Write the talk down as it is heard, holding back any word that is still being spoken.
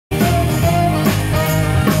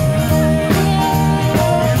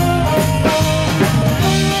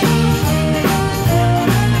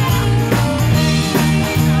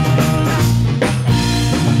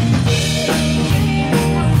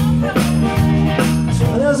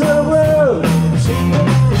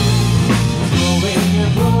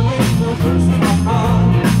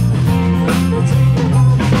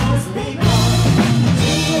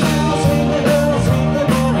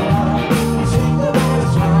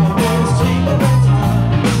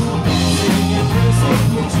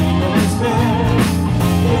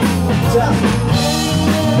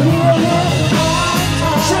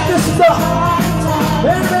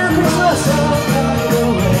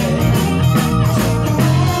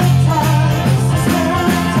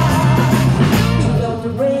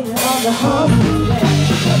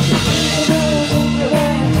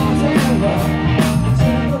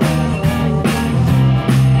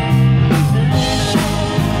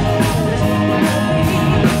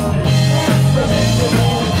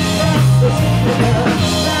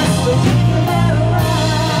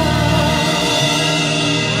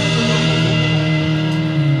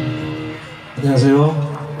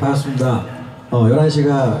반갑습니다.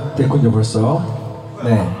 11시가 됐군요 벌써.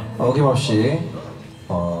 네, 어김없이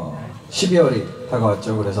 12월이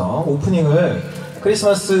다가왔죠. 그래서 오프닝을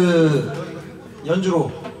크리스마스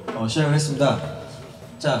연주로 시작을 했습니다.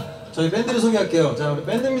 자, 저희 밴드를 소개할게요. 자, 우리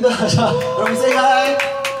밴드입니다. 자, 여러분 say hi.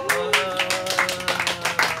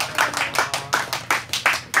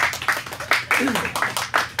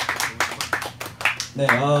 네,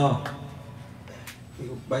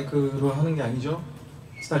 이거 마이크로 하는 게 아니죠?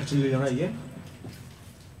 잘 들리려나 이게?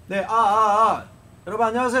 네, 여러분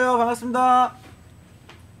안녕하세요. 반갑습니다.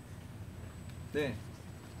 네.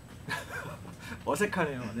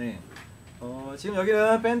 어색하네요. 네. 지금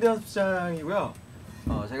여기는 밴드 연습장이고요.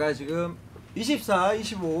 제가 지금 24,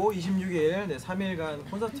 25, 26일 네, 3일간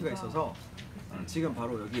콘서트가 있어서 지금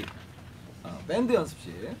바로 여기 밴드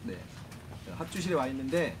연습실 네, 합주실에 와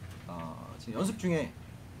있는데 지금 연습 중에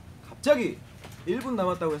갑자기 1분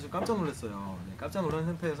남았다고 해서 깜짝 놀랐어요. 네, 깜짝 놀란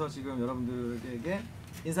상태에서 지금 여러분들에게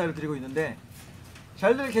인사를 드리고 있는데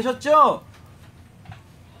잘들 계셨죠?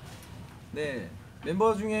 네,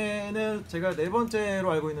 멤버 중에는 제가 4번째로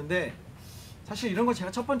알고 있는데 사실 이런 거 제가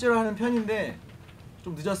첫 번째로 하는 편인데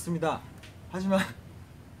좀 늦었습니다. 하지만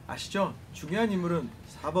아시죠? 중요한 인물은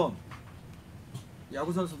 4번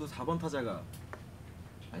야구선수도 4번 타자가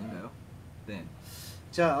아닌가요? 네.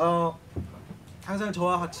 자, 항상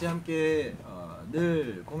저와 같이 함께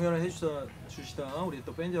늘 공연을 해주시던 우리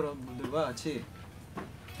또 밴드 여러분들과 같이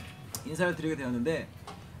인사를 드리게 되었는데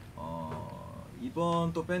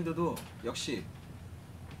이번 또 밴드도 역시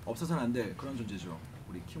없어서는 안 될 그런 존재죠.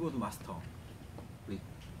 우리 키보드 마스터 우리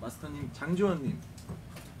마스터님 장주원님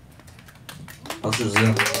박수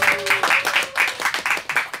주세요.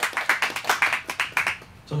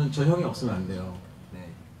 저는 저 형이 없으면 안 돼요. 네.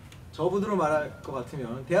 저분으로 말할 것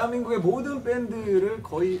같으면 대한민국의 모든 밴드를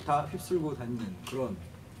거의 다 휩쓸고 다니는 그런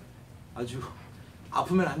아주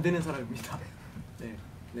아프면 안 되는 사람입니다. 네,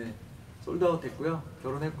 네. 솔드아웃 됐고요.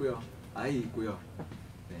 결혼했고요. 아이 있고요.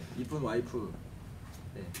 네, 이쁜 와이프.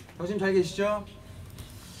 네. 형님 잘 계시죠?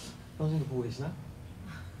 형님 보고 계시나?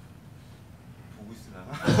 보고 있으나?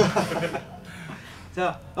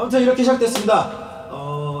 자, 아무튼 이렇게 시작됐습니다.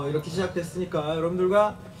 이렇게 시작됐으니까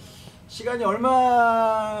여러분들과 시간이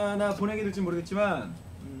얼마나 보내게 될지 모르겠지만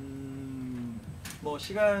뭐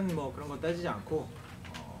시간 뭐 그런 거 따지지 않고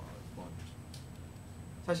뭐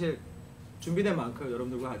사실 준비된 만큼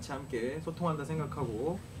여러분들과 같이 함께 소통한다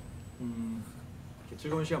생각하고 이렇게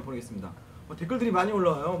즐거운 시간 보내겠습니다. 댓글들이 많이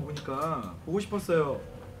올라와요. 보니까 보고 싶었어요.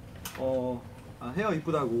 헤어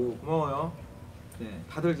이쁘다고 고마워요. 네,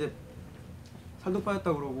 다들 이제 살도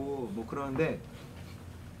빠졌다 그러고 뭐 그러는데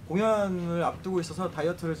공연을 앞두고 있어서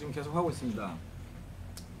다이어트를 지금 계속 하고 있습니다.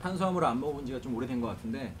 탄수화물을 안 먹어본 지가 좀 오래된 것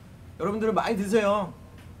같은데 여러분들은 많이 드세요.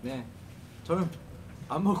 네, 저는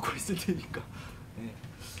안 먹고 있을 테니까. 네.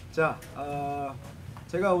 자,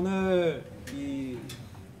 제가 오늘 이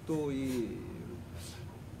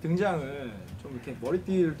등장을 좀 이렇게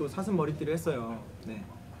머리띠를 또 사슴 머리띠를 했어요. 네,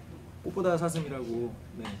 꽃보다 사슴이라고.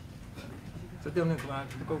 네, 쓸데없는 그 말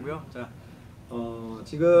할 거고요. 자,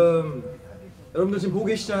 지금 여러분들 지금 보고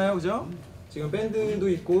계시잖아요, 그죠? 지금 밴드도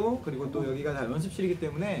있고 그리고 또 여기가 다 연습실이기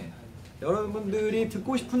때문에 여러분들이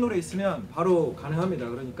듣고 싶은 노래 있으면 바로 가능합니다.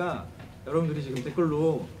 그러니까 여러분들이 지금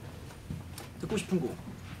댓글로 듣고 싶은 곡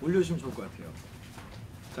올려주시면 좋을 것 같아요.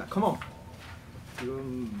 자, 컴온!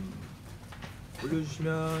 지금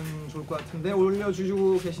올려주시면 좋을 것 같은데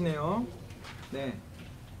올려주시고 계시네요. 네.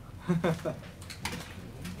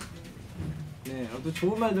 네, 또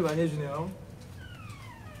좋은 말들 많이 해주네요.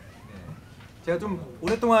 네. 제가 좀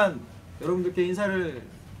오랫동안 여러분들께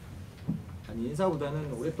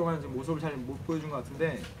인사보다는 오랫동안 좀 모습을 잘 못 보여준 것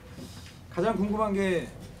같은데 가장 궁금한 게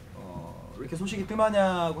왜 이렇게 소식이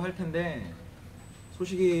뜸하냐고 할 텐데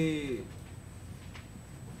소식이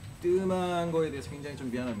뜸한 거에 대해서 굉장히 좀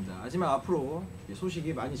미안합니다. 하지만 앞으로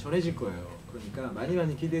소식이 많이 전해질 거예요. 그러니까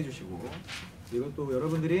많이 기대해 주시고 그리고 또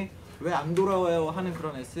여러분들이 왜 안 돌아와요 하는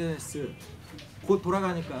그런 SNS 곧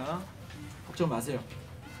돌아가니까 걱정 마세요.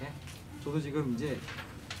 네? 저도 지금 이제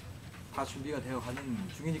다 준비가 되어 가는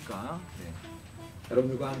중이니까 네.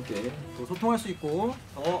 여러분들과 함께 또 소통할 수 있고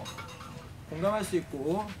더 공감할 수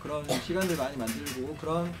있고 그런 시간들 많이 만들고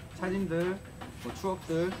그런 사진들, 뭐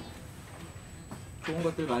추억들 좋은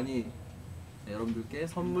것들 많이 네, 여러분들께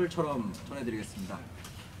선물처럼 전해드리겠습니다.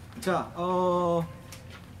 자,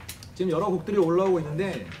 지금 여러 곡들이 올라오고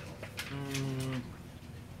있는데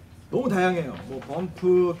너무 다양해요. 뭐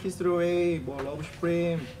범프, 키스로웨이, 뭐 러브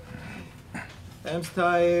슈프림,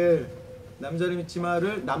 엠스타일, 남자를 믿지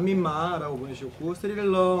마를 남민마라고 보내주셨고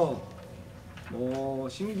스릴러, 뭐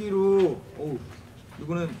신기루,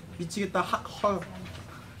 누구는 미치겠다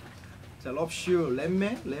자, Loves You,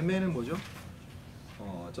 렘메는 뭐죠?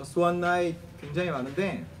 Just One Night 굉장히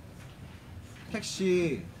많은데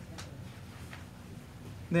택시,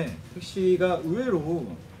 네, 택시가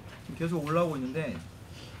의외로 계속 올라오고 있는데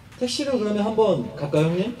택시를 그러면 한번 갈까요,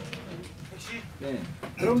 형님? 택시? 네.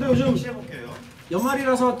 여러분들 요즘 택시 해볼게요.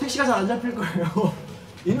 연말이라서 택시가 잘 안 잡힐 거예요.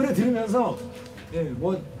 이 노래 들으면서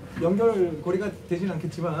뭐 연결고리가 되진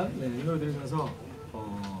않겠지만 이 노래 들으면서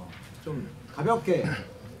좀 가볍게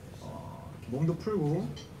몸도 풀고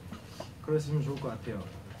그러시면 좋을 것 같아요.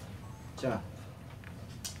 자,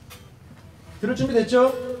 들을 준비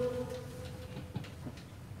됐죠?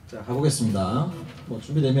 자, 가보겠습니다. 뭐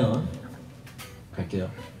준비되면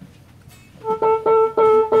갈게요.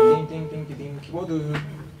 띵띵띵띵 키보드.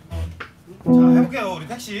 자, 해볼게요. 우리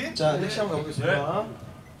택시. 자, 택시 한번 가보겠습니다.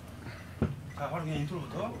 자, 바로 그냥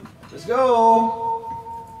인트로부터. Let's go.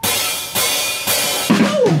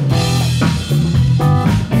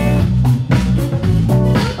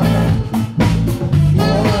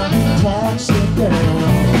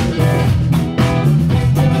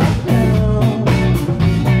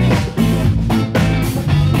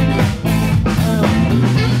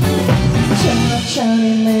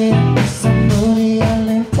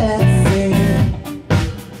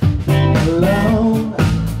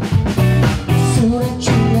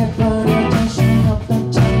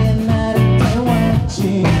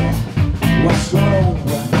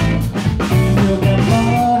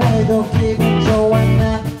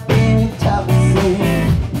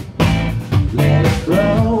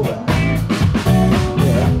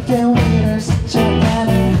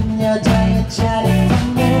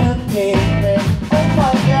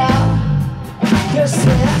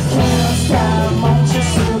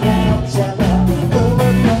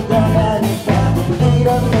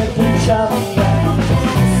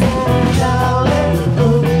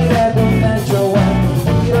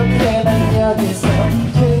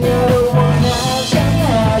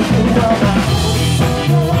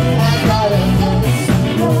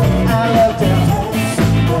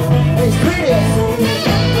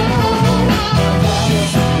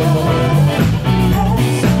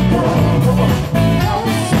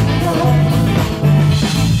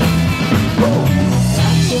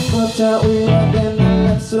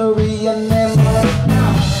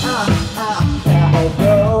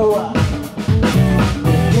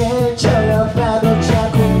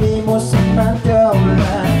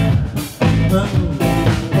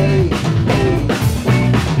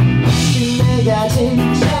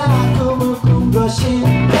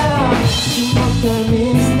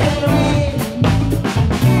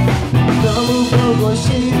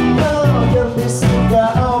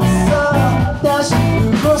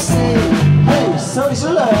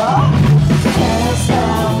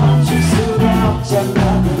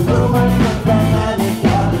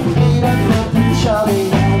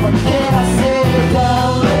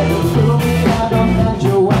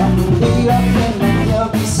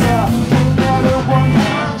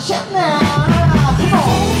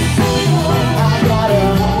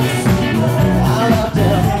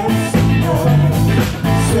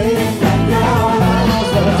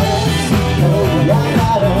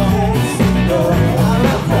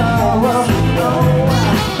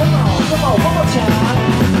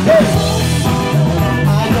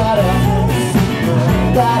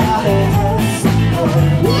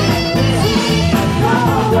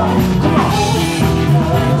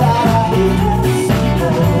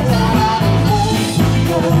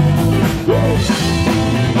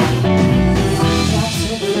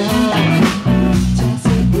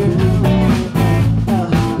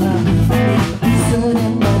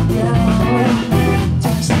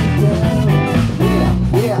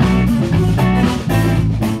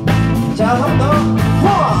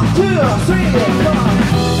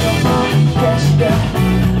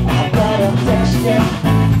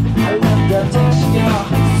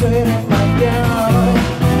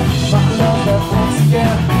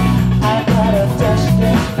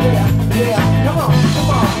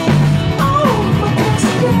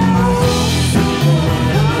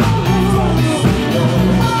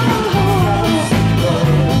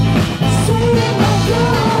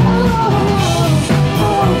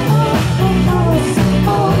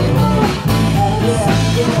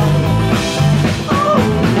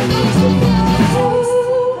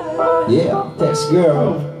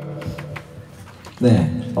 Girl.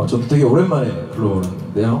 네, 저도 되게 오랜만에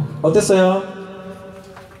불러보는데요. 어땠어요?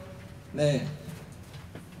 네,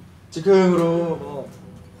 지금으로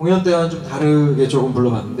공연 때와는 좀 다르게 조금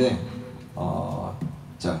불러봤는데,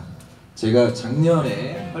 자, 제가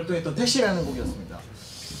작년에 활동했던 택시라는 곡이었습니다.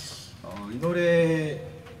 이 노래가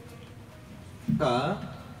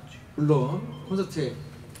물론 콘서트에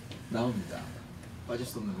나옵니다. 빠질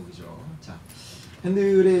수 없는 곡이죠. 자,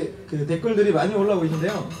 팬들의 그 댓글들이 많이 올라오고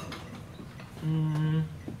있는데요.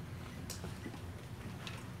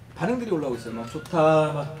 반응들이 올라오고 있어요. 막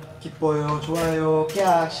좋다, 막 기뻐요, 좋아요,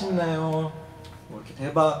 깍 신나요, 뭐 이렇게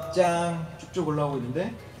대박, 짱 쭉쭉 올라오고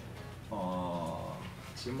있는데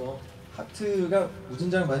지금 뭐 하트가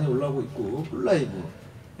무진장 많이 올라오고 있고 꿀라이브.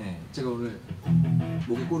 네, 제가 오늘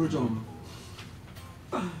목에 꿀을 좀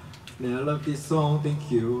네, I love this song,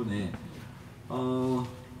 thank you. 네,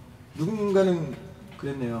 누군가는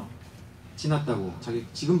그랬네요. 지났다고. 자기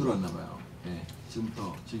지금 들어왔나봐요. 네,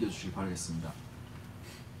 지금부터 즐겨주시기 바라겠습니다.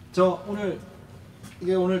 저 오늘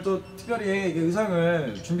오늘 또 특별히 이게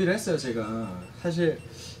의상을 준비를 했어요. 제가 사실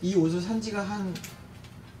이 옷을 산 지가 한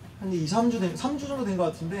 2, 3주 정도 된 것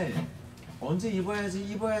같은데 언제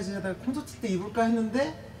입어야지 하다가 콘서트 때 입을까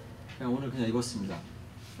했는데 그냥 오늘 그냥 입었습니다.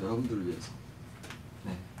 여러분들을 위해서.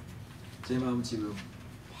 네, 제 마음 지금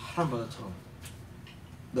파란 바다처럼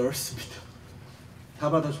넓습니다. 다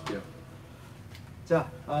받아줄게요.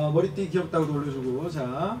 자, 머리띠 귀엽다고도 올려주고.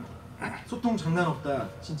 자, 소통 장난 없다,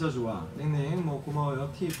 진짜 좋아, 넥넥 뭐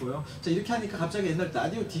고마워요, 티 입고요. 자, 이렇게 하니까 갑자기 옛날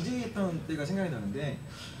라디오 DJ 했던 때가 생각이 나는데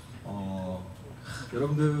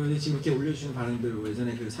여러분들이 지금 이렇게 올려주시는 반응들,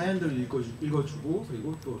 예전에 그 사연들을 읽어주고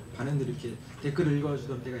그리고 또 반응들 이렇게 댓글을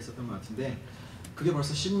읽어주던 때가 있었던 것 같은데 그게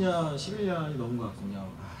벌써 10년, 11년이 넘은 것 같군요.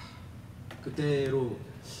 그때로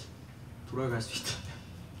돌아갈 수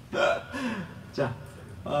있다. 자,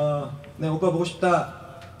 네, 오빠 보고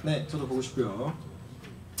싶다. 네, 저도 보고 싶고요.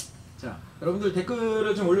 자, 여러분들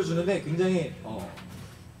댓글을 좀 올려주는데 굉장히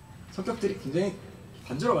성격들이 굉장히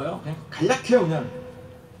단조로워요. 그냥 간략해요. 그냥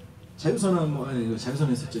자유선언 뭐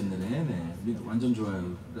자유선언 했었죠 옛날에. 네, 완전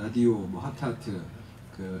좋아요. 라디오 뭐 하트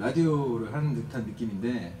그 라디오를 하는 듯한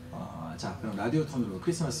느낌인데 자, 그럼 라디오 톤으로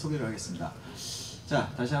크리스마스 소개를 하겠습니다. 자,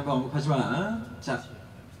 다시 한번 언급하지만 자,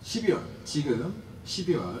 12월 지금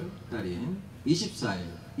 12월 달인 24일,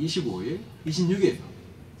 25일, 26일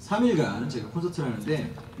 3일간 제가 콘서트를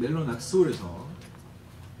하는데 멜론 락스홀에서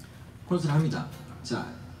콘서트를 합니다. 자,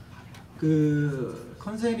 그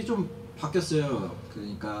컨셉이 좀 바뀌었어요.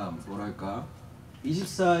 그러니까 뭐랄까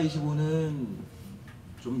 24, 25는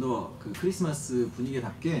좀 더 그 크리스마스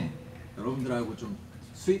분위기답게 여러분들하고 좀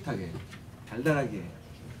스윗하게 달달하게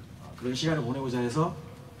그런 시간을 보내고자 해서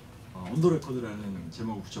온도 레코드라는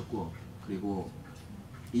제목을 붙였고, 그리고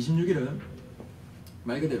 26일은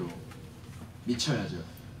말 그대로 미쳐야죠.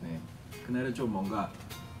 네, 그날은 좀 뭔가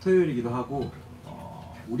토요일이기도 하고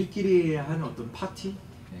우리끼리 하는 어떤 파티,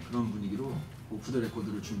 네, 그런 분위기로 오프 더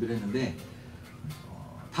레코드를 준비를 했는데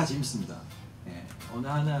다 재밌습니다. 네, 어느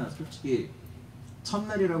하나 솔직히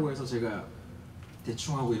첫날이라고 해서 제가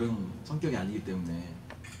대충 하고 이런 성격이 아니기 때문에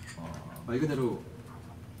말 그대로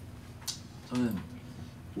저는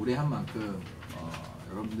오래 한 만큼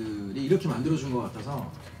여러분들이 이렇게 만들어준 것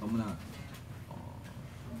같아서 너무나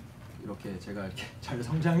이렇게 제가 이렇게 잘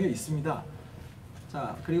성장해 있습니다.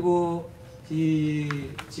 자, 그리고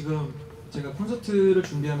지금 제가 콘서트를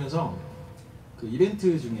준비하면서 그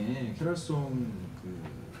이벤트 중에 캐럴송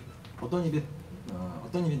어떤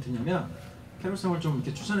이벤트냐면 캐럴송을 좀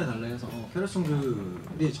이렇게 추천해 달라 해서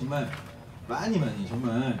캐럴송들이 정말 많이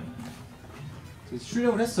정말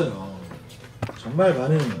출력을 했어요. 정말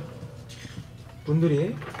많은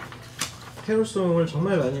분들이 캐롤송을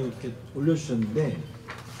정말 많이 이렇게 올려주셨는데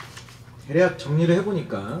대략 정리를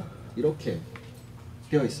해보니까 이렇게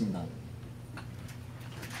되어 있습니다.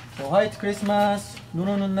 화이트 크리스마스, 눈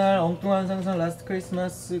오는 날, 엉뚱한 상상, 라스트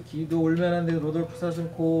크리스마스, 기도, 올면한데, 로돌프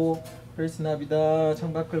사슴코, 페리스 나비다,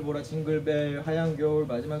 창밖을 보라, 징글벨, 하얀 겨울,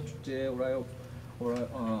 마지막 축제, 오라이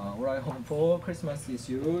홈포, 크리스마스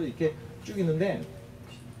이스 유, 이렇게 쭉 있는데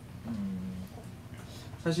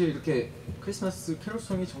사실 이렇게 크리스마스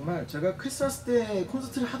캐롤송이 정말 제가 크리스마스 때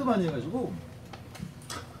콘서트를 하도 많이 해가지고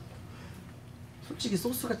솔직히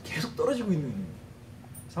소스가 계속 떨어지고 있는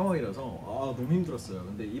상황이라서 너무 힘들었어요.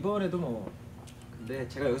 근데 이번에도 근데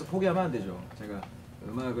제가 여기서 포기하면 안 되죠. 제가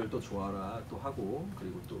음악을 또 좋아라 또 하고,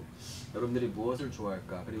 그리고 또 여러분들이 무엇을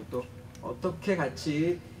좋아할까, 그리고 또 어떻게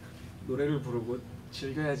같이 노래를 부르고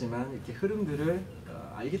즐겨야지만 이렇게 흐름들을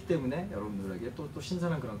알기 때문에 여러분들에게 또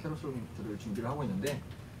신선한 그런 캐롤송들을 준비를 하고 있는데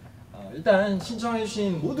일단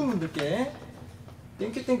신청해주신 모든 분들께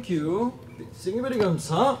땡큐 생일베리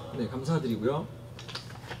감사드리고요.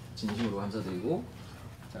 진심으로 감사드리고,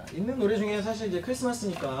 자, 있는 노래 중에 사실 이제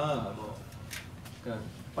크리스마스니까 그러니까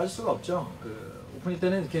빠질 수가 없죠. 그 오프닝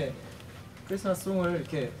때는 이렇게 크리스마스 송을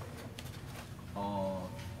이렇게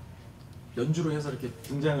연주로 해서 이렇게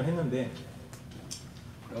등장을 했는데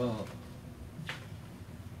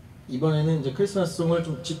이번에는 이제 크리스마스 송을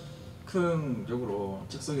좀 즉흥적으로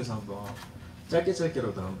즉석에서 한번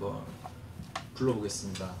짧게라도 한번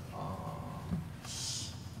불러보겠습니다.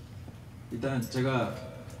 일단 제가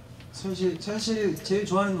사실 제일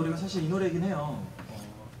좋아하는 노래가 사실 이 노래이긴 해요.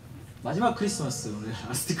 마지막 크리스마스 노래,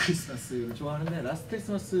 라스트 크리스마스를 좋아하는데, 라스트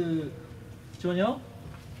크리스마스 좋아요?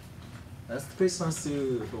 라스트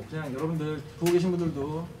크리스마스도 그냥 여러분들 보고 계신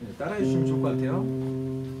분들도 따라해 주시면 좋을 것 같아요.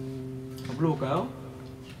 한번 불러볼까요?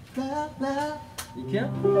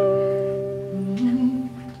 이렇게요?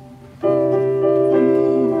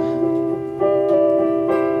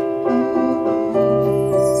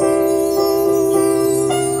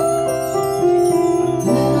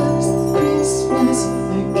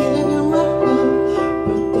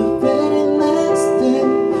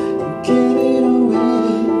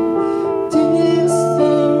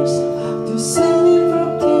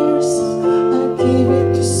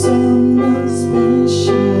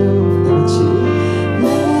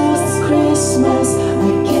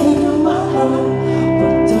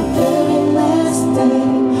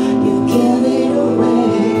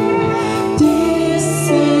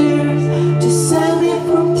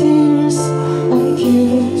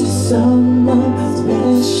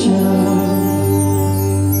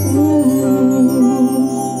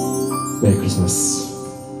 메리 크리스마스.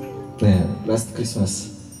 네, 라스트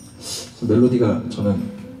크리스마스. 멜로디가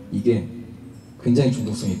저는 이게 굉장히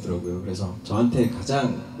중독성이 있더라고요. 그래서 저한테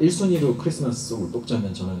가장 1순위로 크리스마스 속을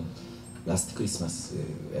뽑자면 저는 라스트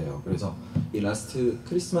크리스마스예요. 그래서 이 라스트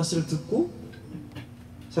크리스마스를 듣고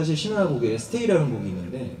사실 신화 곡에 스테이라는 곡이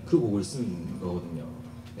있는데 그 곡을 쓴 거거든요.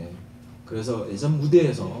 네. 그래서 예전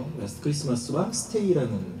무대에서 라스트 크리스마스와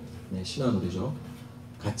스테이라는 신화 노래죠.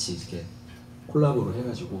 같이 이렇게 콜라보를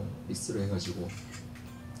해가지고 믹스를 해가지고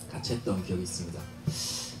같이 했던 기억이 있습니다.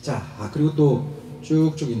 자, 그리고 또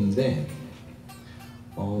쭉쭉 있는데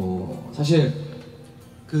사실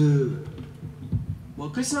뭐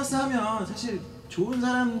크리스마스 하면 사실 좋은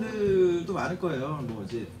사람들도 많을 거예요. 뭐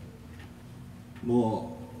이제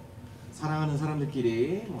뭐 사랑하는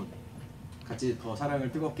사람들끼리 뭐 같이 더 사랑을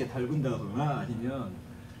뜨겁게 달군다거나 아니면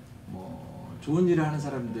뭐 좋은 일을 하는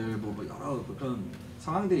사람들 뭐 여러 그런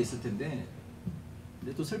상황들이 있을 텐데,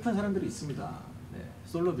 근데 또 슬픈 사람들이 있습니다. 네,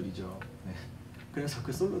 솔로들이죠. 네. 그래서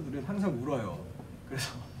그 솔로들은 항상 울어요.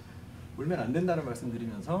 그래서 울면 안 된다는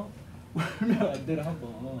말씀드리면서 울면 안 되라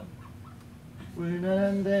한번. 울면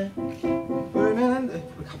안 돼, 울면 안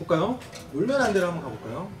돼. 가볼까요? 울면 안 되라 한번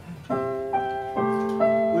가볼까요?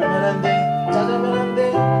 울면 안 돼, 짜장면 안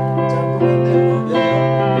돼, 짬뽕 안 돼.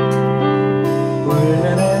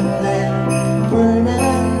 울면 안 돼, 울면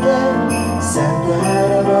안 돼. 산타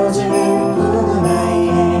할아버지는 우는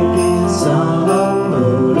아이에게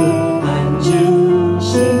선물을 안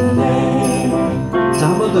주시네. 자,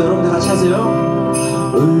 한 번 더 여러분들 같이 하세요.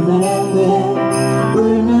 울면 안 돼,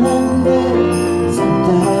 울면 안 돼. 산타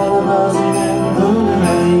할아버지는 우는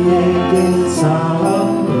아이에게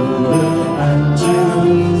선물을 안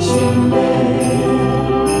주시네.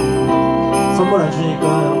 선물 안 주니까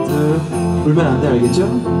여러분들 울면 안 돼, 알겠죠?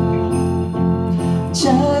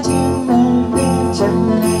 짜증날 때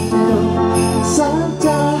장난할 때도 산타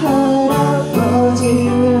할아버지는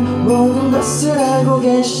모든 것을 알고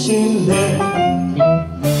계신데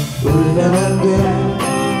울면 안 돼,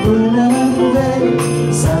 울면 안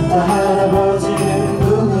돼. 산타 할아버지는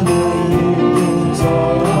우는 아이에게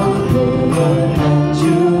선물을 안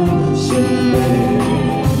주신대.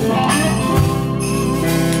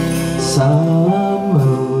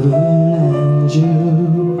 선물을 안 주신대.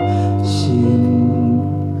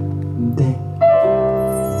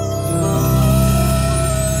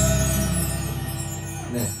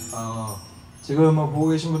 네, 지금 뭐 보고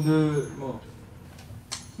계신 분들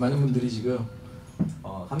많은 분들이 지금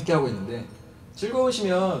함께 하고 있는데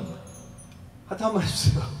즐거우시면 하트 한번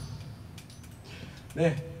해주세요.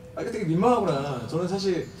 네, 되게 민망하구나. 저는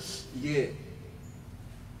사실 이게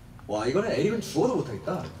이거는 에릭은 죽어도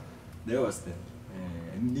못하겠다. 내가 봤을 때.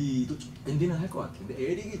 앤디는 할 것 같아. 근데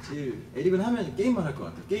에릭은 하면 게임만 할 것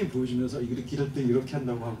같아. 게임 보여주면서 이렇게 이럴 때 이렇게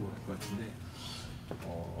한다고 하고 할 것 같은데,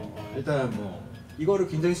 일단 뭐 이거를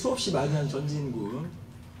굉장히 수없이 많이 한 전진군,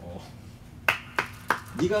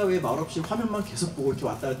 네가 왜 말없이 화면만 계속 보고 이렇게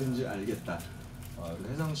왔다 갔는지 알겠다.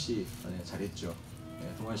 그리고 혜성 씨 잘했죠.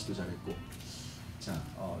 네, 동환 씨도 잘했고. 자,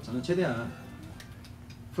 저는 최대한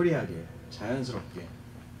프리하게 자연스럽게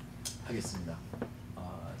하겠습니다.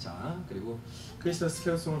 자, 그리고 크리스마스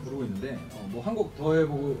캐롤송을 부르고 있는데 뭐 한 곡 더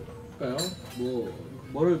해볼까요?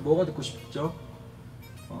 뭐가 듣고 싶죠?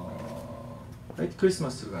 화이트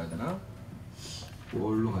크리스마스로 가야 되나?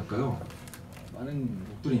 뭘로 갈까요? 많은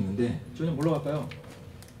곡들이 있는데 저희는 뭘로 갈까요?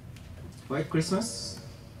 화이트 크리스마스?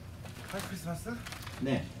 화이트 크리스마스?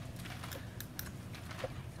 네.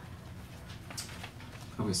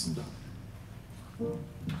 해보겠습니다.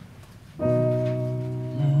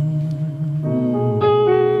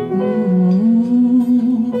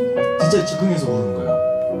 진짜 즉흥해서 부르는 거예요.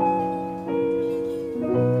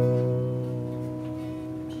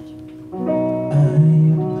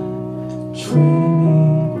 I'm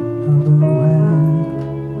dreaming of a white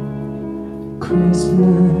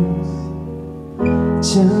Christmas,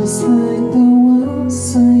 just like the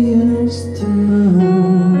ones I used to know,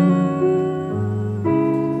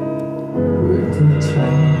 where the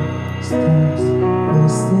child starts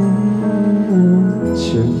listening to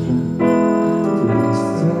children, to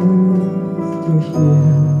listen to hear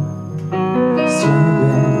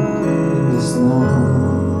sleeping in the snow.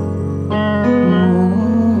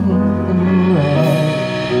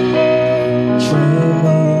 Dreaming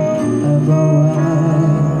of a white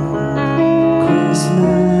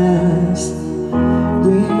Christmas,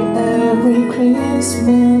 where every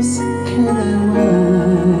Christmas can arrive.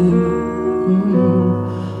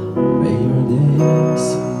 May your days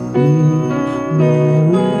be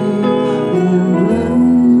merry and blue,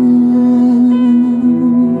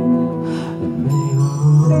 and may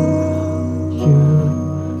all your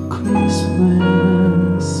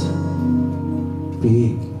Christmas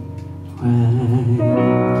be white.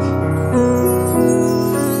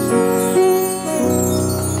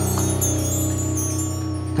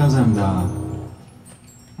 감사합니다.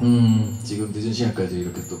 지금 늦은 시간까지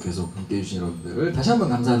이렇게 또 계속 함께 해주신 여러분들 다시 한번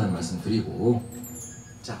감사하다는 말씀 드리고,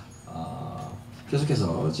 자,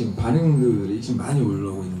 계속해서 지금 반응들이 지금 많이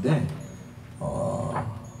올라오고 있는데,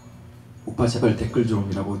 오빠 제발 댓글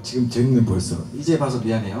좀이라고 지금 재밌는 벌써 이제 봐서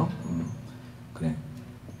미안해요. 그래.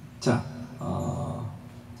 자,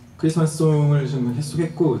 크리스마스 송을 지금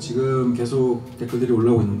계속했고 지금 계속 댓글들이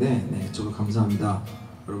올라오고 있는데, 네, 저도 감사합니다.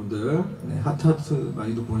 여러분들, 네, 하트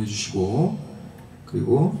많이도 보내주시고,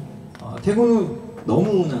 그리고 퇴근 후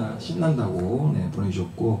너무나 신난다고, 네,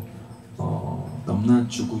 보내주셨고, 넘나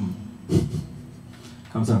죽음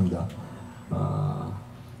감사합니다.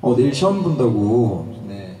 내일 시험 본다고,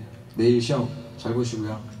 네, 내일 시험 잘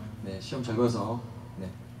보시고요. 네, 시험 잘 봐서, 네,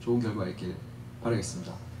 좋은 결과 있길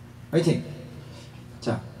바라겠습니다. 화이팅!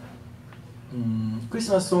 자,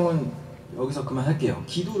 크리스마스 송은 여기서 그만할게요.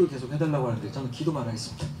 기도를 계속 해달라고 하는데 저는 기도만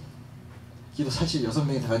하겠습니다. 기도 사실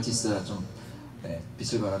 6명이 다 같이 있어야 좀, 네,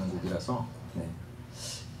 빛을 발하는 곡이라서. 네.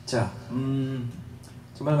 자,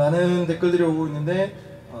 정말 많은 댓글들이 오고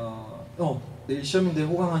있는데, 내일 시험인데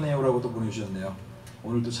호강하네요 라고 또 보내주셨네요.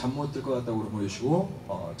 오늘도 잠 못 들 것 같다고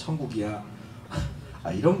보내주시고, 천국이야.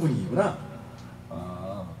 아, 이런 분위기구나.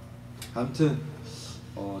 아무튼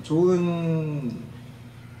좋은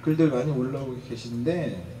글들 많이 올라오고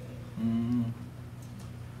계시는데,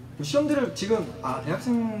 시험들을 지금,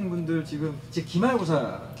 대학생분들 지금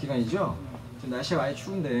기말고사 기간이죠. 지금 날씨가 많이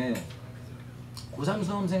추운데 고3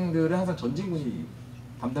 수험생들은 항상 전진군이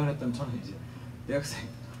담당을 했던 저는 이제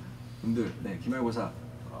대학생분들, 네, 기말고사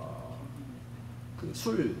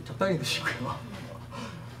술 적당히 드시고요.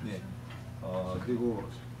 네, 그리고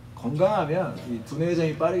건강하면 이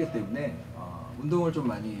두뇌회전이 빠르기 때문에 운동을 좀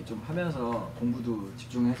많이 좀 하면서 공부도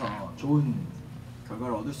집중해서 좋은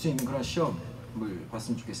결과를 얻을 수 있는 그런 시험을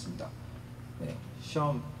봤으면 좋겠습니다. 네,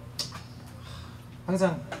 시험,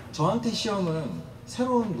 항상 저한테 시험은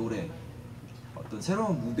새로운 노래, 어떤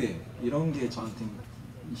새로운 무대, 이런 게 저한테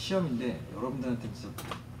시험인데, 여러분들한테 진짜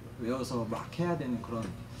외워서 막 해야 되는 그런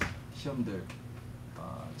시험들,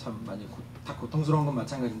 참 많이 다 고통스러운 건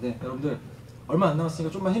마찬가지인데, 여러분들 얼마 안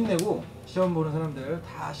남았으니까 좀만 힘내고 시험 보는 사람들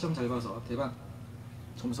다 시험 잘 봐서 대박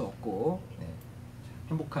점수 얻고, 네,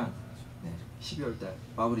 행복한, 네, 12월달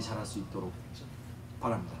마무리 잘할 수 있도록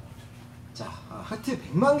바랍니다. 자, 하트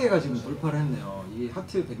 100만 개가 지금 돌파를 했네요. 이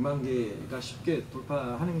하트 100만 개가 쉽게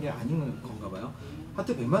돌파하는 게 아닌 건가 봐요.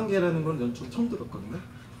 하트 100만 개라는 건 전 처음 들었거든요.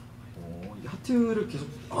 이 하트를 계속,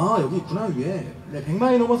 여기 있구나, 위에. 네,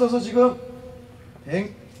 100만이 넘어서서 지금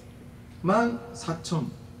 100만 4천,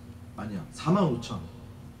 아니야, 4만 5천.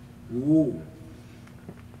 오,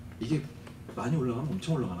 이게 많이 올라가면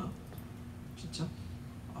엄청 올라가나? 진짜?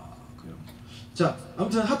 그래요. 자,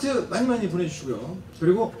 아무튼 하트 많이 보내주시고요.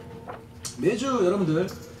 그리고 매주 여러분들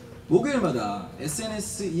목요일마다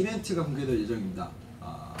SNS 이벤트가 공개될 예정입니다.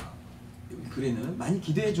 여기 글에는 많이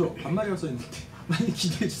기대해줘, 반말이라고 써있는데 많이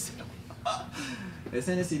기대해주세요.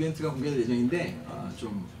 SNS 이벤트가 공개될 예정인데,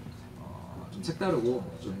 좀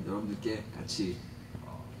색다르고 좀 여러분들께 같이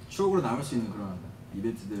추억으로 남을 수 있는 그런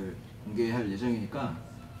이벤트들 공개할 예정이니까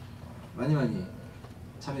많이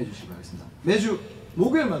참여해 주시기 바라겠습니다. 매주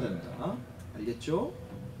목요일마다입니다. 알겠죠?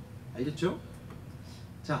 알겠죠?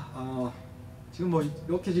 자, 지금 뭐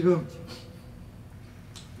이렇게 지금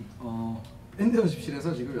밴드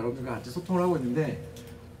연습실에서 지금 여러분들과 같이 소통을 하고 있는데,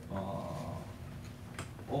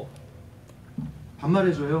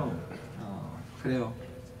 반말해줘요. 그래요.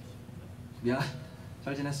 미안.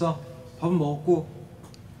 잘 지냈어? 밥은 먹었고.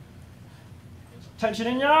 잘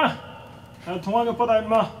지냈냐? 야, 동환이 오빠다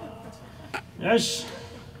임마. 야씨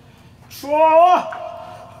추워.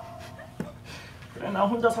 그래 나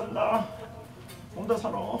혼자 산다. 혼자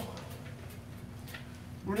살아.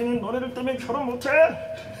 우리는 너네들 때문에 결혼 못해.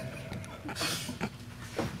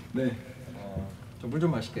 네. 저 물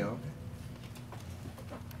좀 마실게요.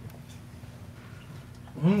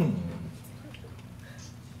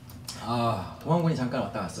 동안군이 잠깐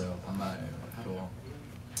왔다 갔어요. 반말 하러.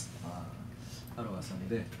 하러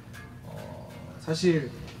왔었는데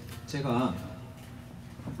사실 제가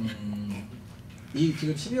이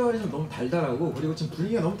지금 12월이 좀 너무 달달하고 그리고 지금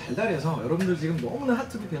분위기가 너무 달달해서 여러분들 지금 너무나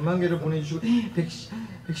하트비 100만 개를 보내주시고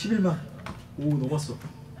 111만 오 넘었어.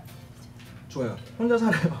 좋아요. 혼자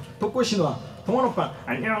살아요. 독고신화 동원 오빠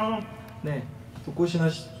안녕. 네 독고신화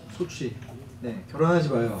소취 네 결혼하지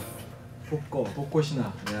마요. 독고신화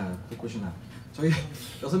야 독고신화 저희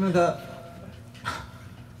 6명 다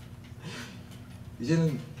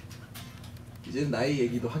이제는 나이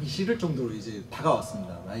얘기도 하기 싫을 정도로 이제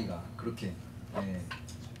다가왔습니다. 나이가 그렇게. 네.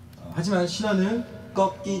 하지만 신화는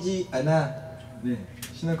꺾이지 않아. 네.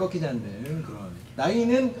 신화는 꺾이지 않는 그런.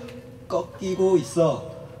 나이는 꺾이고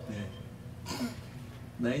있어. 네.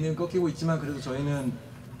 나이는 꺾이고 있지만 그래도 저희는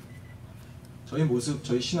저희 모습,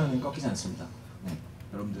 저희 신화는 꺾이지 않습니다. 네.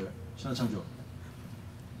 여러분들 신화 창조.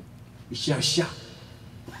 으쌰.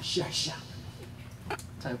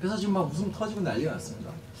 자 옆에서 지금 막 웃음 터지고 난리가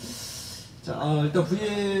났습니다. 자 일단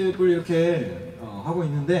V앱을 이렇게 하고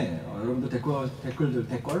있는데 여러분들 댓글들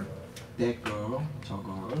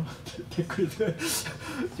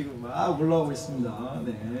지금 막 올라오고 있습니다.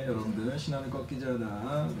 네 여러분들 신화는 꺾이지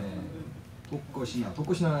않아. 네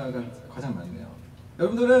독고신화가 가장 많네요.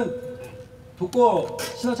 여러분들은 독고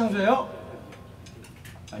신화 창조예요?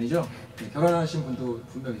 아니죠? 네, 결혼하신 분도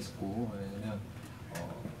분명히 있었고 왜냐면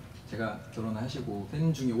제가 결혼하시고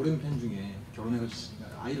팬 중에 오랜 팬 중에 결혼해가지고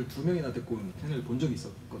아이를 2명이나 데리고 온 팬을 본 적이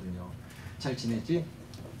있었거든요. 잘 지냈지?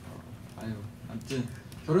 아무튼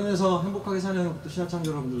결혼해서 행복하게 사는 또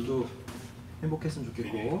신화창조 여러분들도 행복했으면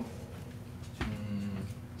좋겠고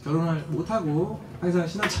결혼을 못하고 항상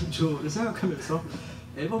신화창조를 생각하면서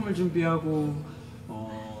앨범을 준비하고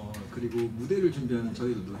그리고 무대를 준비하는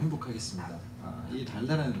저희들도 행복하겠습니다. 이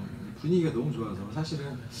달달한 분위기가 너무 좋아서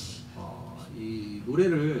사실은 이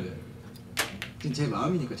노래를 지금 제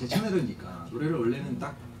마음이니까 제 채널이니까 노래를 원래는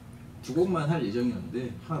딱 2곡만 할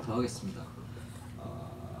예정이었는데 하나 더 하겠습니다.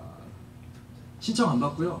 신청 안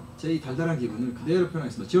받고요. 제 이 달달한 기분을 그대로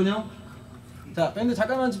표현하겠습니다. 지원이 형, 자 밴드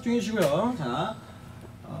잠깐만 집중해 주시고요. 자,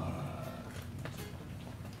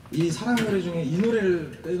 이 사랑 노래 중에 이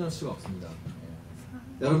노래를 빼놓을 수가 없습니다.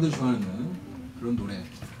 여러분들 좋아하는 그런 노래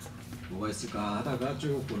뭐가 있을까 하다가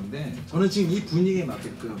쭉 보는데 저는 지금 이 분위기에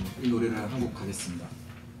맞게끔 이 노래를 한 곡 가겠습니다.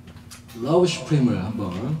 러브 슈프림을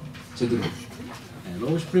한번 제대로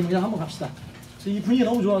러브 슈프림 그냥 한번 갑시다. 이 분위기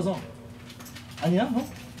너무 좋아서. 아니야?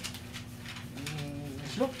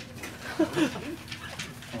 싫어?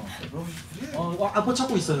 악보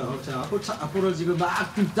찾고 있어요. 자, 악보를 지금 막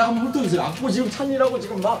한번 훑어주세요. 악보 지금 찾느라고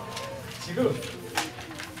지금 막 지금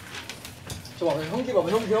저 봐봐 형기 봐봐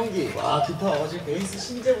형기 와 기타 지금 베이스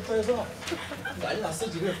신제부터 해서 난리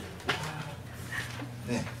났어 지금.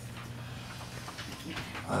 네.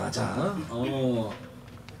 자,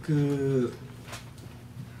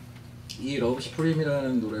 이 러브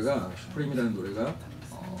슈프림이라는 노래가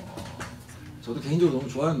저도 개인적으로 너무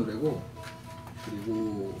좋아하는 노래고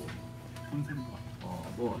그리고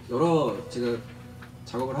뭐 여러 제가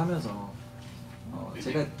작업을 하면서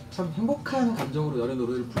제가 참 행복한 감정으로 여러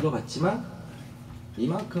노래를 불러봤지만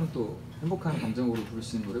이만큼 또 행복한 감정으로 부를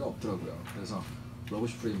수 있는 노래가 없더라고요. 그래서 러브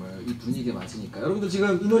슈프림을 이 분위기에 맞으니까 여러분들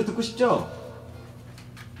지금 이 노래 듣고 싶죠?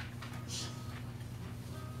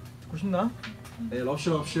 듣고 싶나? 네,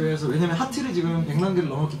 러브슈 해서 왜냐면 하트를 지금 100만 개를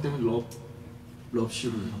넘었기 때문에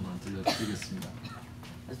러브슈를 한번 들려드리겠습니다.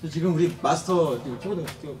 또 지금 우리 마스터 키보드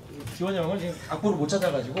지원이 형은 지금 악보를 못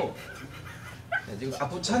찾아가지고 네, 지금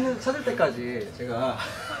악보 찾을 때까지 제가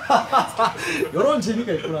이런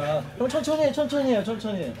재미가 있구나. 형 천천히 해요.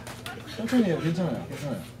 괜찮아요.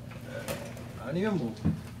 아니면 뭐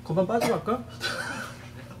건반 빠져갈까?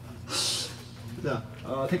 자,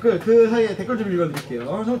 댓글 그 사이에 댓글 좀 읽어드릴게요.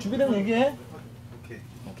 형 준비되면 얘기해.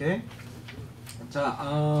 오케이.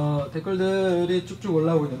 자, 댓글들이 쭉쭉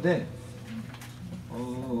올라오고 있는데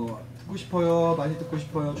듣고 싶어요. 많이 듣고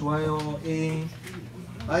싶어요. 좋아요.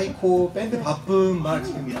 아이코 밴드 바쁨 막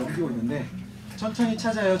지금 넘기고 있는데 천천히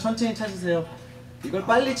찾아요. 천천히 찾으세요. 이걸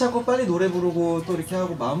빨리 찾고 빨리 노래 부르고 또 이렇게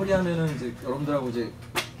하고 마무리하면은 이제 여러분들하고 이제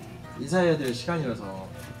인사해야 될 시간이라서.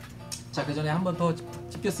 자, 그 전에 한 번 더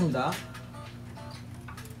짚겠습니다.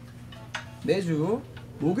 매주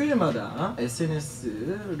목요일마다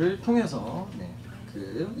SNS를 통해서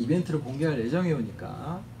그 이벤트를 공개할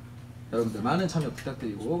예정이오니까 여러분들 많은 참여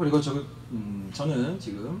부탁드리고, 그리고 저는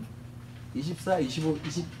지금 24, 25,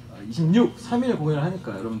 26, 3일 공연을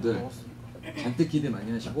하니까 여러분들 잔뜩 기대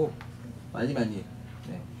많이 하시고 많이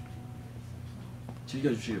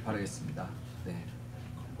즐겨주시길 바라겠습니다. 네.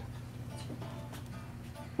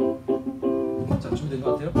 자, 준비된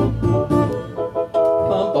것 같아요?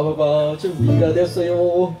 빠바바바, 준비가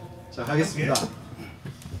됐어요. 자, 가겠습니다.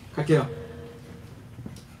 갈게요.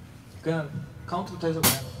 그냥 카운트부터 해서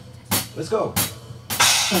그냥 Let's go.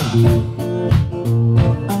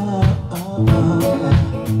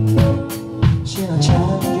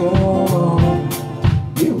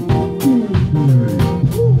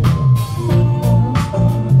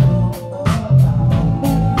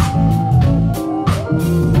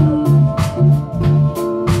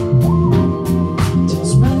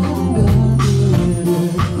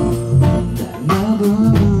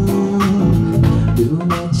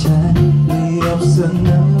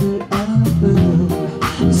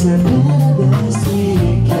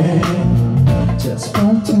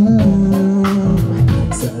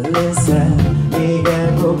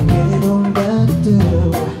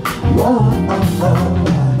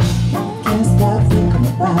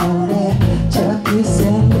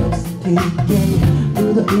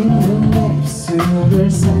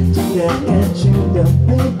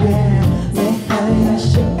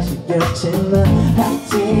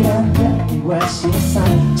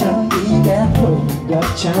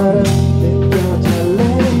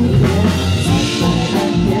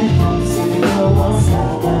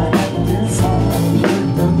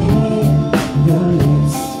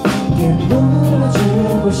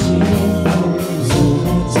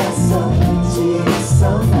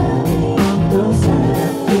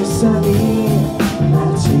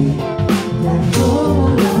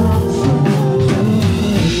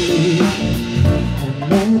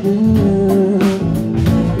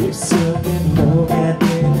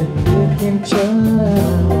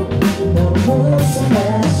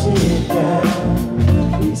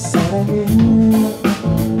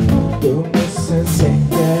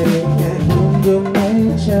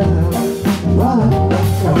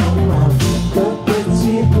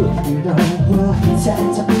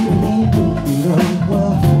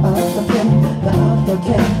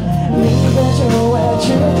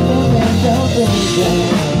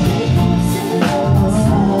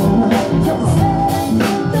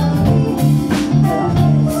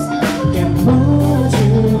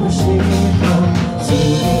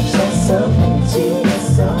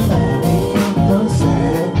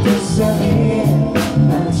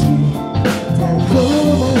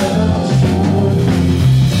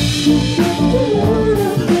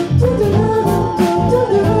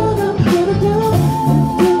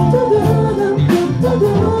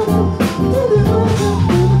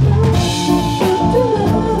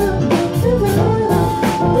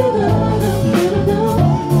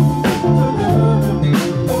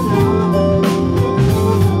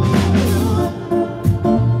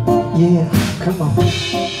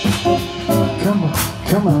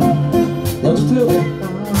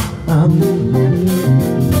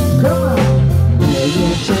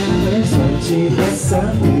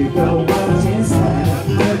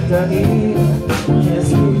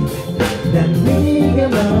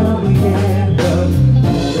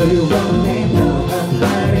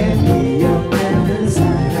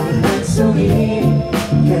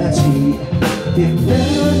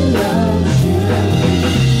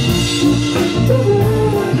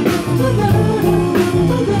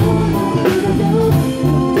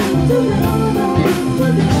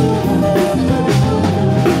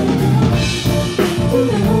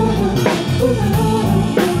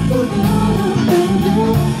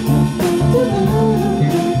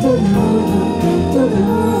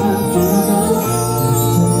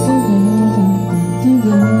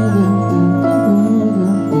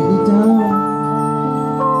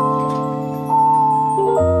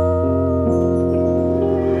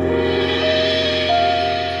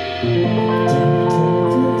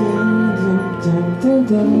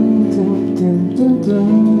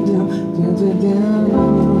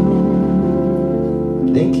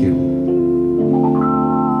 Thank you.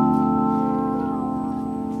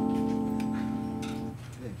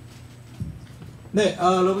 네,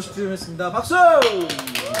 러브 스튜디오였습니다. 박수!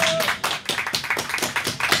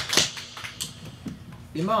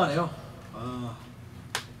 민망하네요.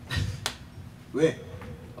 왜?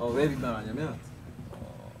 왜 민망하냐면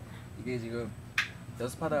이게 지금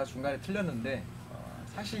연습하다가 중간에 틀렸는데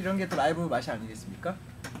사실 이런 게 또 라이브 맛이 아니겠습니까?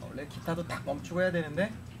 원래 기타도 딱 멈추고 해야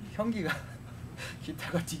되는데 현기가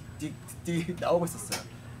기타가 딕딕딕 나오고 있었어요.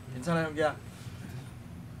 괜찮아 현기야.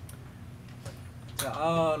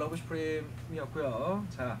 자, 러브 슈프림이었고요.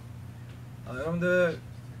 자, 여러분들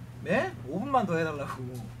네? 5분만 더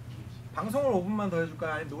해달라고. 방송을 5분만 더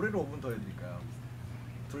해줄까요? 아니면 노래를 5분 더 해드릴까요?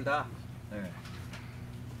 둘 다. 네.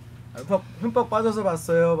 흠뻑 빠져서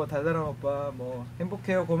봤어요. 뭐 달달한 오빠, 뭐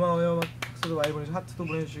행복해요, 고마워요, 막 박수도 많이 보내주시고 하트도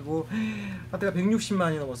보내주시고 하트가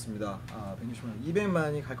 160만이 넘었습니다. 160만,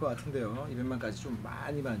 200만이 갈 것 같은데요. 200만까지 좀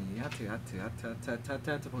많이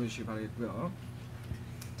하트 보내주시기 바라겠고요.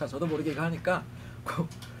 자, 저도 모르게 이거 하니까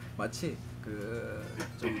마치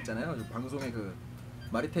좀 있잖아요. 방송의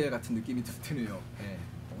마리텔 같은 느낌이 드네요. 네.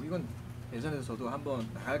 이건 예전에도 저도 한번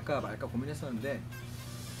나갈까 말까 고민했었는데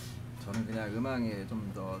저는 그냥 음악에 좀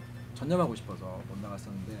더 전념하고 싶어서 못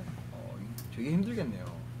나갔었는데 되게 힘들겠네요.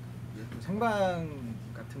 이게 또 생방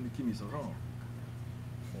같은 느낌이 있어서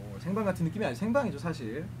생방 같은 느낌이 아니라 생방이죠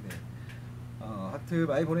사실. 네. 하트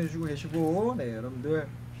많이 보내주시고 계시고, 네 여러분들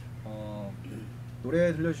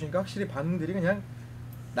노래 들려주시니까 확실히 반응들이 그냥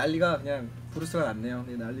난리가 그냥 브루스가 났네요.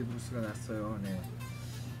 네, 난리 브루스가 났어요. 네.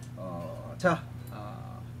 자,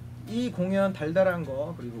 이 공연 달달한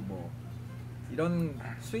거 그리고 뭐 이런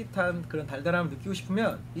스윗한 그런 달달함을 느끼고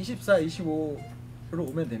싶으면 24, 25로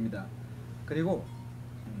오면 됩니다. 그리고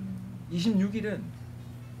 26일은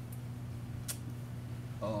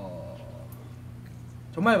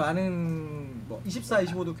정말 많은 24,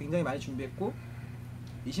 25도 굉장히 많이 준비했고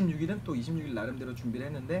 26일은 또 26일 나름대로 준비를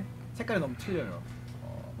했는데 색깔이 너무 틀려요.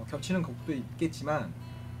 겹치는 곡도 있겠지만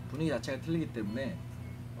분위기 자체가 틀리기 때문에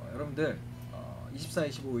여러분들 24,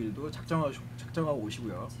 25일도 작정하고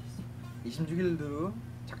오시고요. 26일도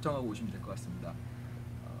작정하고 오시면 될 것 같습니다.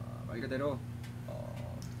 말 그대로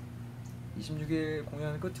 26일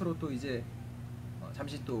공연 끝으로 또 이제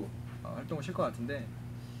잠시 또 활동을 쉴 것 같은데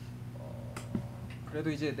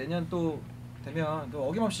그래도 이제 내년 또 되면 또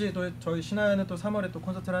어김없이 또 저희 신화는 또 3월에 또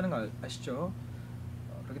콘서트를 하는 거 아시죠?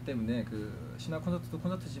 그렇기 때문에 그 신화 콘서트도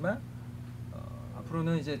콘서트지만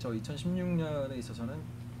앞으로는 이제 저 2016년에 있어서는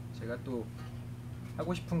제가 또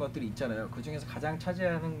하고 싶은 것들이 있잖아요. 그 중에서 가장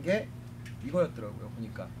차지하는 게 이거였더라고요.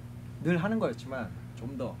 보니까 늘 하는 거였지만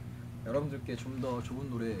좀 더 여러분들께 좀 더 좋은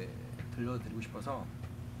노래 들려드리고 싶어서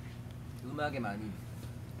음악에 많이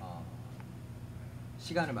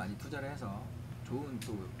시간을 많이 투자를 해서 좋은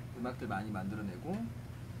또 음악들 많이 만들어내고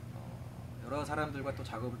여러 사람들과 또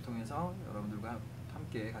작업을 통해서 여러분들과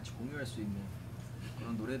함께 같이 공유할 수 있는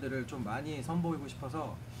그런 노래들을 좀 많이 선보이고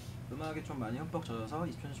싶어서 음악에 좀 많이 흠뻑 젖어서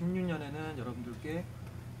 2016년에는 여러분들께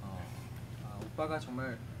오빠가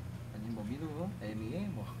정말 아니 뭐 민우, 에미,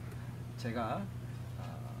 뭐 제가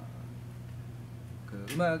그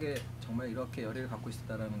음악에 정말 이렇게 열의를 갖고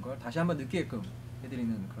있었다라는 걸 다시 한번 느끼게끔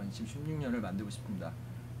해드리는 그런 2016년을 만들고 싶습니다.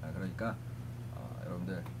 그러니까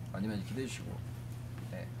여러분들 많이 많이 기대해 주시고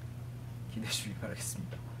네, 기대해 주시기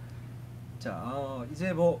바라겠습니다. 자,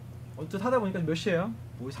 이제 뭐 언뜻 하다 보니까 몇 시예요?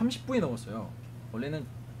 뭐 30분이 넘었어요. 원래는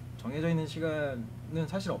정해져 있는 시간은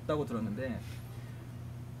사실 없다고 들었는데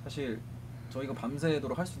사실 저희가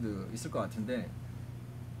밤새도록 할 수도 있을 것 같은데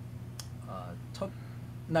첫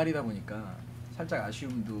날이다 보니까 살짝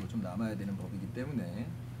아쉬움도 좀 남아야 되는 법이기 때문에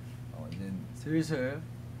이제 슬슬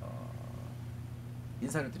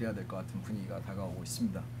인사를 드려야 될 것 같은 분위기가 다가오고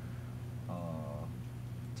있습니다.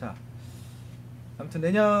 자, 아무튼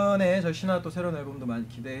내년에 저희 신화 또 새로운 앨범도 많이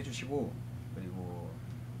기대해 주시고 그리고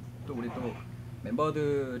또 우리 또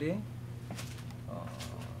멤버들이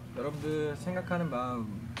여러분들 생각하는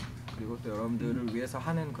마음 그리고 또 여러분들을 위해서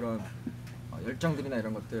하는 그런 열정들이나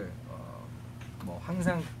이런 것들 뭐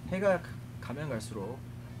항상 해가 가면 갈수록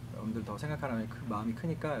여러분들 더 생각하는 마음이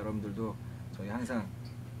크니까 여러분들도 저희 항상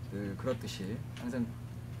늘 그렇듯이 항상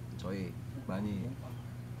저희 많이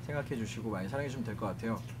생각해 주시고 많이 사랑해 주시면 될 것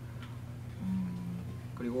같아요.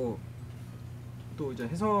 그리고 또 이제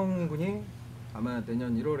혜성 군이 아마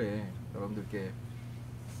내년 1월에 여러분들께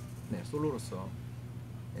네, 솔로로서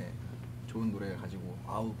네, 좋은 노래 가지고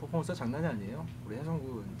퍼포먼스가 장난이 아니에요. 우리 혜성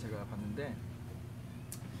군 제가 봤는데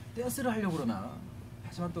댄스를 하려고 그러나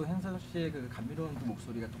하지만 또 혜성 씨의 그 감미로운 그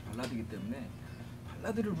목소리가 또 발라드이기 때문에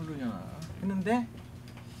발라드를 부르려나 했는데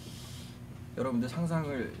여러분들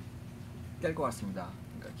상상을 깰 것 같습니다.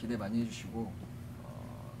 그러니까 기대 많이 해주시고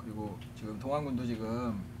그리고 지금 동안군도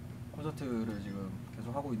지금 콘서트를 지금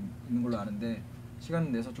계속 하고 있는 걸로 아는데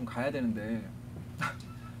시간 내서 좀 가야 되는데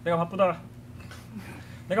내가 바쁘다.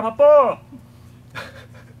 내가 바빠.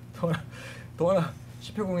 동안아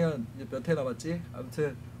 10회 공연 이제 몇 회 남았지?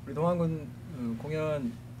 아무튼 우리 동안군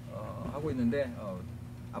공연 하고 있는데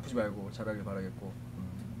아프지 말고 잘하길 바라겠고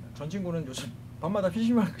전 친구는 요즘 밤마다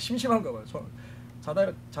심심한가 봐요.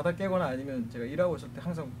 자다 깨거나 아니면 제가 일하고 있을 때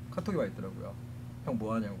항상 카톡이 와 있더라고요. 형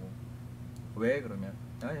뭐 하냐고. 왜 그러면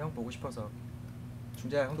형 보고 싶어서.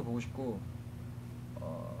 중재야 형도 보고 싶고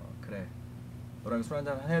그래 너랑 술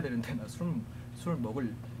한잔 해야 되는데 나 술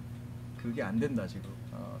먹을 그게 안 된다 지금.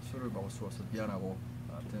 술을 먹을 수 없어 미안하고.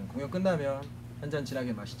 아무튼 공연 끝나면 한잔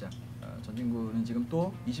진하게 마시자. 전 친구는 지금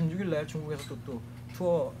또 26일날 중국에서 또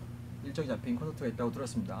투어 일정이 잡힌 콘서트가 있다고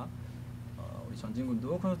들었습니다. 우리 전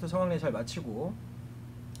친구도 콘서트 성황리에 잘 마치고.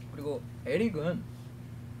 그리고 에릭은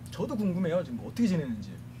저도 궁금해요. 지금 어떻게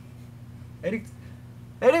지내는지. 에릭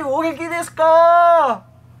오게키 데스까?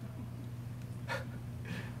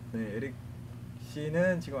 네, 에릭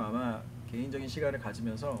씨는 지금 아마 개인적인 시간을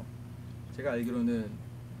가지면서 제가 알기로는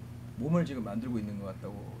몸을 지금 만들고 있는 것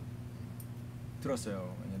같다고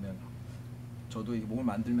들었어요. 왜냐면 저도 이 몸을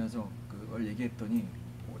만들면서 그걸 얘기했더니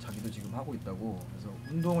자기도 지금 하고 있다고. 그래서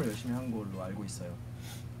운동을 열심히 한 걸로 알고 있어요.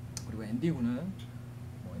 그리고 앤디 군은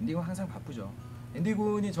앤디 군 항상 바쁘죠. 앤디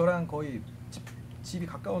군이 저랑 거의 집이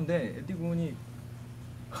가까운데 앤디 군이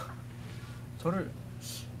저를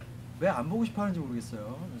왜 안 보고 싶어 하는지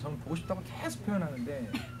모르겠어요. 저는 보고 싶다고 계속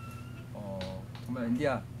표현하는데 정말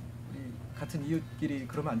앤디야 우리 같은 이웃끼리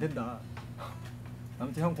그러면 안 된다.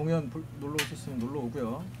 아무튼 형 공연 놀러 오셨으면 놀러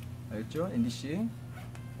오고요. 알겠죠? 앤디 씨.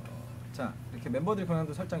 자, 이렇게 멤버들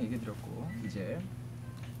근황도 살짝 얘기 드렸고 이제는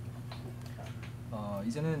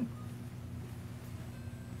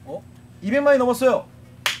 200만이 넘었어요.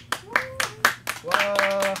 와,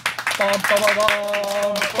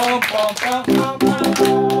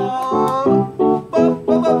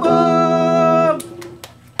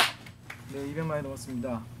 네, 200만이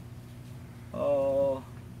넘었습니다.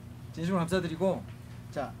 진심으로 감사드리고,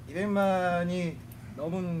 자, 200만이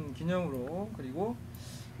넘은 기념으로, 그리고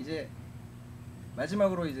이제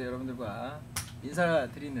마지막으로 이제 여러분들과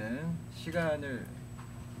인사드리는 시간을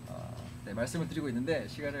말씀을 드리고 있는데,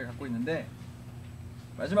 시간을 갖고 있는데,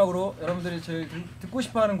 마지막으로 여러분들이 저희 듣고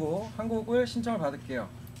싶어하는 곡 한 곡을 신청을 받을게요.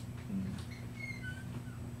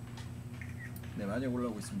 네, 많이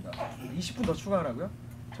올라오고 있습니다. 20분 더 추가하라고요?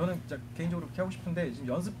 저는 진짜 개인적으로 그렇게 하고 싶은데 지금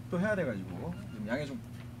연습도 해야 돼가지고 좀 양해 좀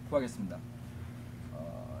구하겠습니다.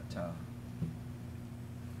 자,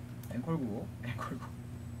 앵콜곡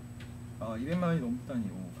 200만이 넘다니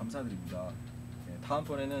감사드립니다. 네,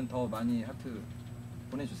 다음번에는 더 많이 하트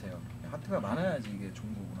보내주세요. 하트가 많아야지 이게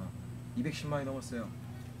좋은 거구나. 210만이 넘었어요.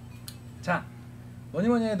 자,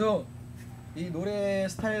 뭐니뭐니 해도 이 노래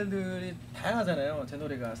스타일들이 다양하잖아요. 제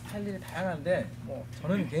노래가 스타일들이 다양한데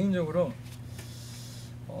저는 개인적으로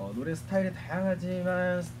노래 스타일이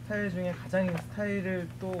다양하지만 스타일 중에 가장 스타일을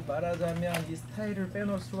또 말하자면 이 스타일을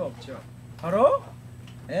빼놓을 수가 없죠. 바로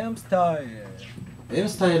M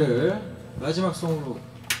스타일을 마지막 송으로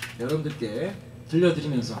여러분들께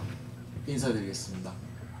들려드리면서 인사드리겠습니다.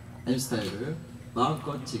 M 스타일을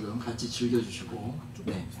마음껏 지금 같이 즐겨주시고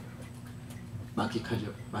만끽하려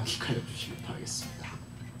주시길 바라겠습니다.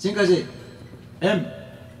 지금까지 M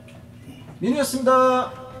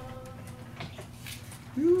민우였습니다.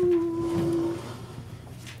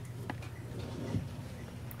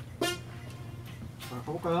 자,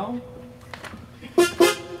 가볼까요?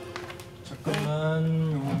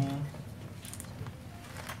 잠깐만요.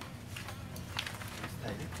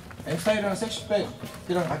 M 스타일이랑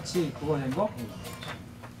섹시백이랑 같이 그거 낸 거?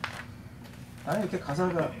 아니 이렇게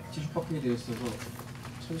가사가 뒤죽박히게 되어 있어서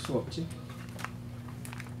찾을 수가 없지.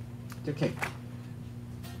 이렇게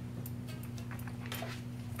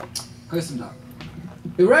가겠습니다.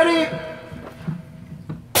 You ready?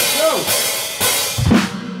 Go!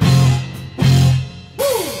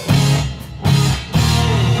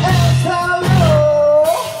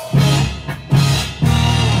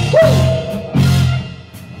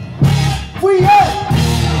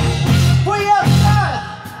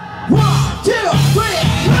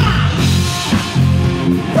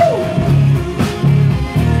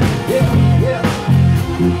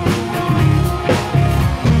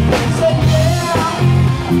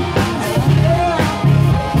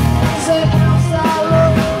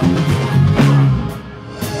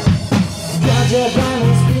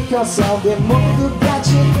 속에 모두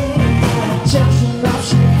같이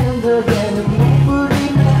정신없이 흔들대는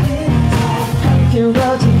몸부림에 함께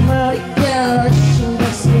거짓말이야 신경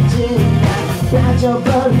쓰지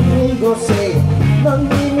빠져버린 이곳에 넌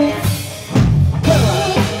이미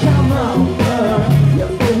Come on girl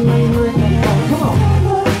You're my mind Come on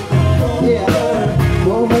Yeah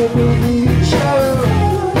몸을 부딪혀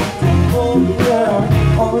Oh girl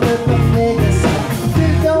오늘 밤 내게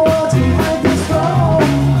뜨거워진 my disco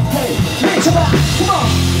Hey 미쳐봐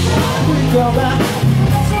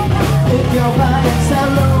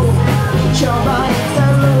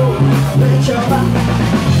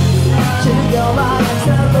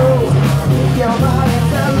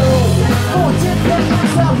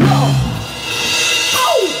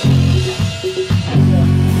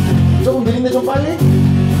느린데 좀 빨리?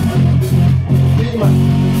 느리기만.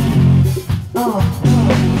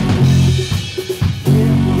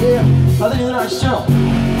 다들 이 노래 아시죠?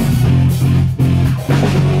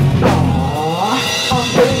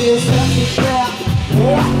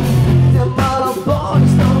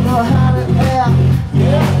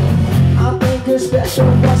 Special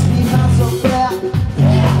what's behind so bad.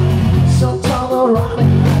 So turn around and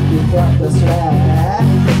you got the swag.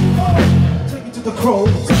 Take it to the cross.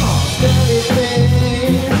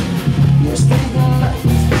 You're speaking like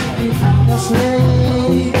you're speaking out the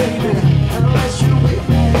slave. Unless you with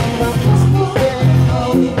me, I'm just me.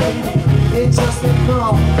 It's just a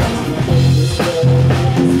call. Check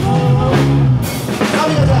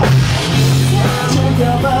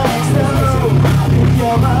your body's the room. If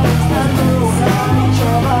your body's the room.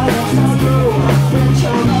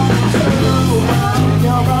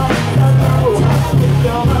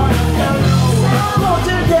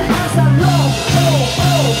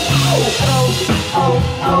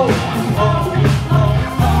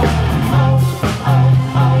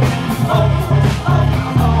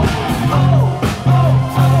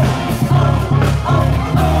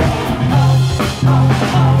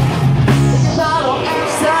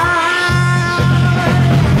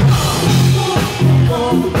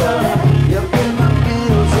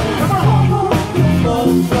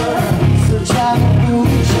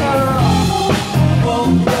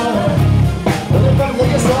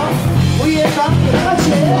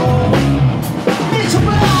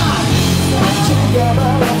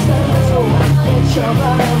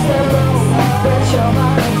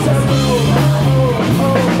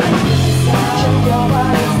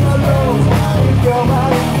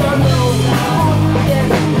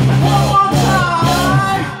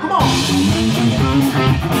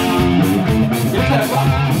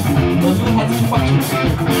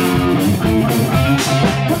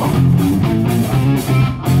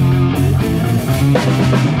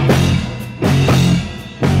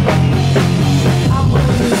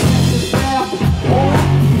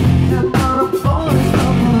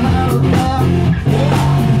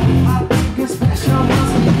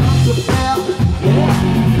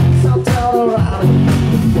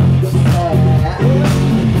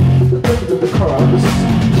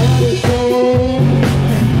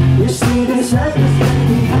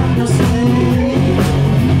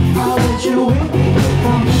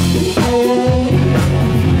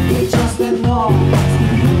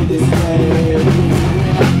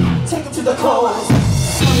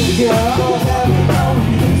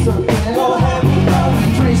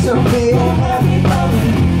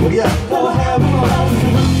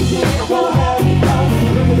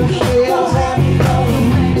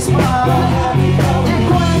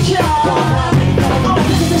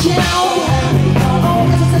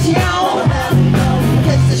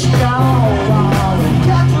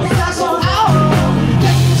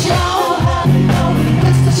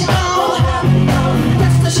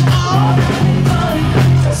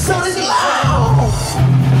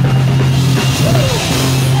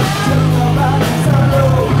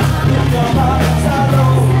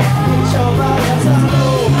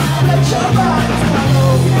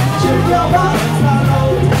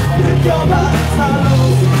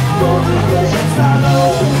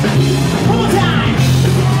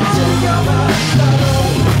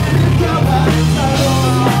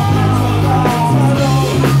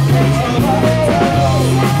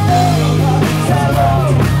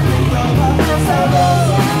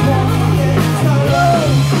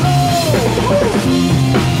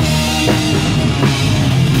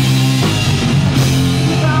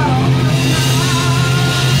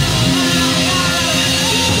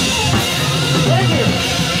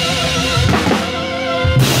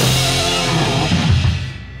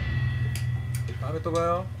 다음에 또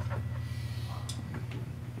봐요.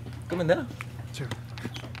 끄면 되나? 제가